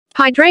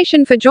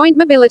Hydration for joint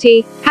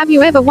mobility. Have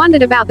you ever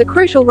wondered about the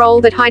crucial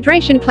role that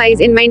hydration plays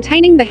in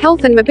maintaining the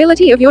health and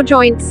mobility of your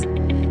joints?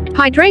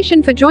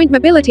 Hydration for joint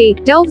mobility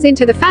delves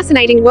into the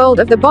fascinating world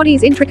of the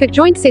body's intricate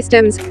joint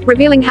systems,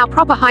 revealing how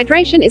proper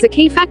hydration is a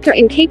key factor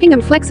in keeping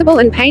them flexible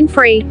and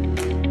pain-free.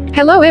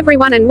 Hello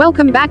everyone and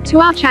welcome back to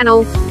our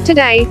channel.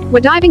 Today,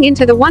 we're diving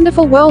into the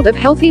wonderful world of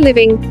healthy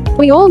living.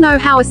 We all know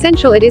how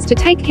essential it is to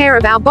take care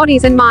of our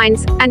bodies and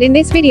minds, and in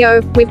this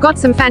video, we've got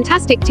some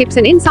fantastic tips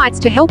and insights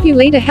to help you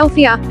lead a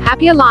healthier,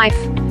 happier life.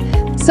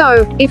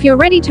 So, if you're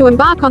ready to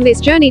embark on this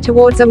journey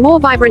towards a more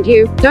vibrant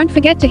you, don't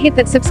forget to hit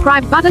that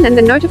subscribe button and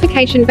the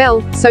notification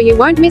bell, so you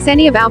won't miss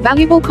any of our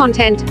valuable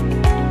content.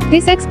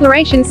 This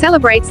exploration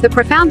celebrates the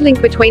profound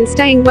link between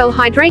staying well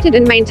hydrated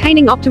and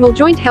maintaining optimal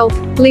joint health,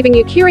 leaving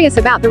you curious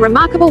about the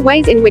remarkable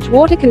ways in which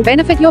water can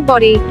benefit your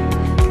body.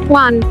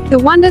 1. The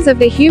wonders of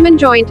the human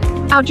joint.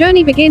 Our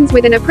journey begins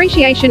with an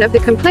appreciation of the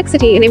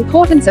complexity and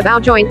importance of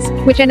our joints,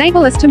 which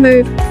enable us to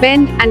move,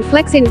 bend, and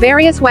flex in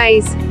various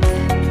ways.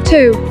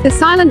 2. The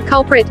silent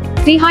culprit,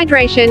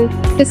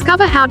 dehydration.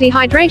 Discover how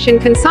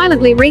dehydration can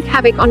silently wreak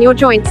havoc on your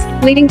joints,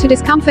 leading to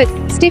discomfort,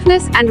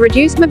 stiffness, and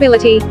reduced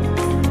mobility.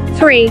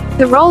 3.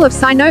 The role of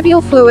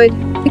synovial fluid.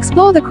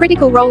 Explore the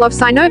critical role of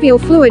synovial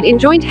fluid in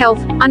joint health,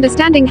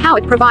 understanding how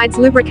it provides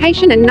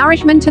lubrication and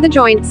nourishment to the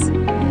joints.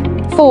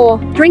 4.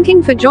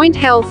 Drinking for joint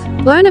health.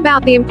 Learn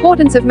about the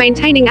importance of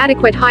maintaining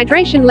adequate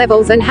hydration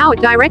levels and how it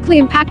directly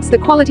impacts the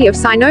quality of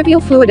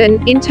synovial fluid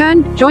and, in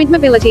turn, joint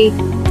mobility.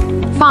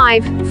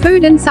 5.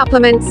 Food and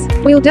supplements.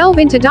 We'll delve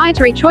into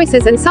dietary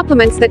choices and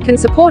supplements that can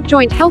support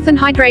joint health and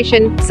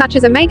hydration, such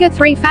as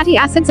omega-3 fatty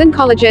acids and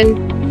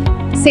collagen.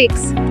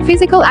 6.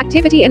 Physical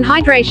activity and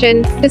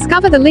hydration.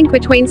 Discover the link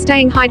between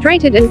staying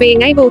hydrated and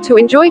being able to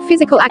enjoy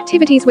physical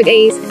activities with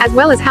ease, as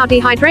well as how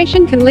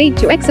dehydration can lead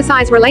to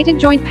exercise-related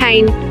joint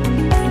pain.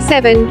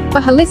 7.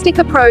 A holistic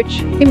approach.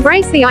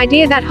 Embrace the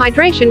idea that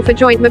hydration for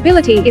joint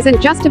mobility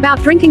isn't just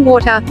about drinking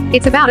water,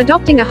 it's about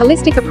adopting a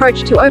holistic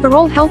approach to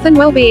overall health and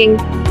well-being.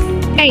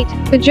 8.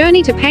 The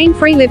journey to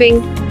pain-free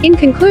living. In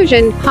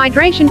conclusion,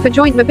 hydration for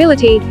joint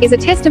mobility is a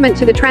testament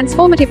to the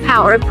transformative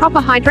power of proper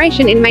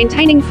hydration in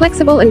maintaining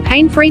flexible and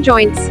pain-free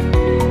joints.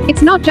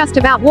 It's not just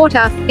about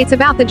water, it's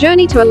about the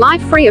journey to a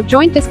life free of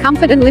joint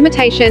discomfort and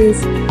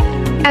limitations.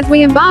 As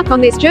we embark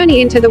on this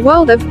journey into the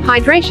world of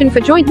hydration for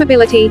joint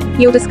mobility,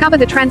 you'll discover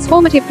the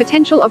transformative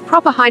potential of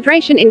proper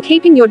hydration in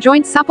keeping your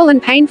joints supple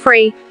and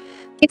pain-free.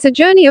 It's a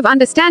journey of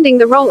understanding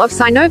the role of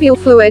synovial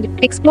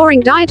fluid, exploring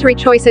dietary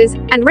choices,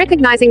 and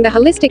recognizing the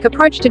holistic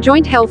approach to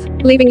joint health,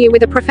 leaving you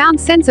with a profound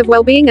sense of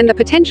well-being and the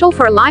potential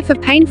for a life of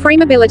pain-free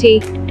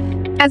mobility.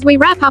 As we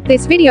wrap up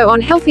this video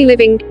on healthy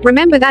living,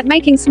 remember that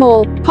making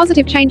small,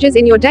 positive changes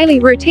in your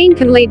daily routine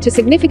can lead to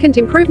significant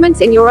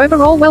improvements in your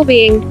overall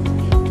well-being.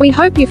 We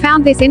hope you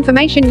found this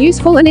information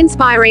useful and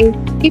inspiring.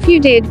 If you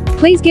did,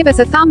 please give us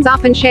a thumbs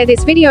up and share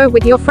this video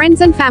with your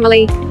friends and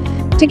family.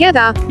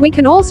 Together, we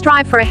can all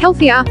strive for a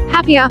healthier,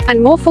 happier,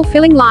 and more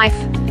fulfilling life.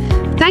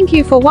 Thank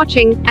you for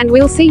watching, and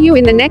we'll see you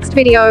in the next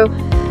video.